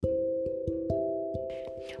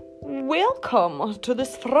Welcome to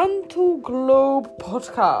this Frontal gLobe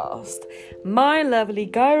podcast. My lovely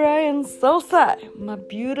Gyra and Sosa, my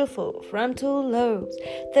beautiful frontal lobes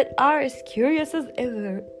that are as curious as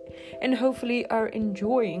ever and hopefully are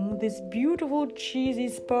enjoying this beautiful cheesy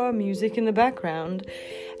spa music in the background.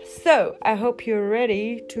 So, I hope you're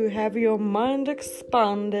ready to have your mind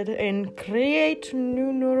expanded and create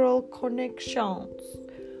new neural connections.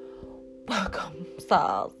 Welcome,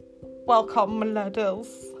 stars. Welcome,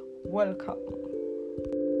 letters. Welcome.